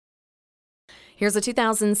Here's a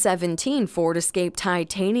 2017 Ford Escape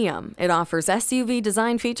Titanium. It offers SUV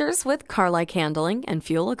design features with car-like handling and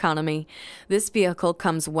fuel economy. This vehicle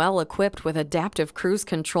comes well equipped with adaptive cruise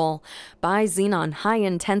control, bi-xenon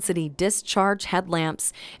high-intensity discharge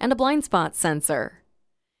headlamps, and a blind spot sensor.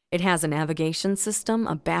 It has a navigation system,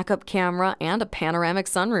 a backup camera, and a panoramic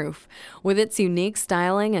sunroof. With its unique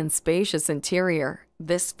styling and spacious interior,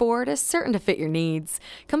 this Ford is certain to fit your needs.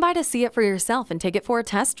 Come by to see it for yourself and take it for a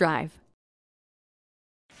test drive.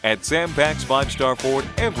 At Sam Pack's 5-Star Ford,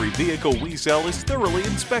 every vehicle we sell is thoroughly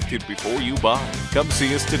inspected before you buy. Come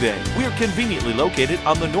see us today. We're conveniently located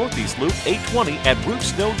on the Northeast Loop 820 at Root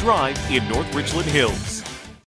Snow Drive in North Richland Hills.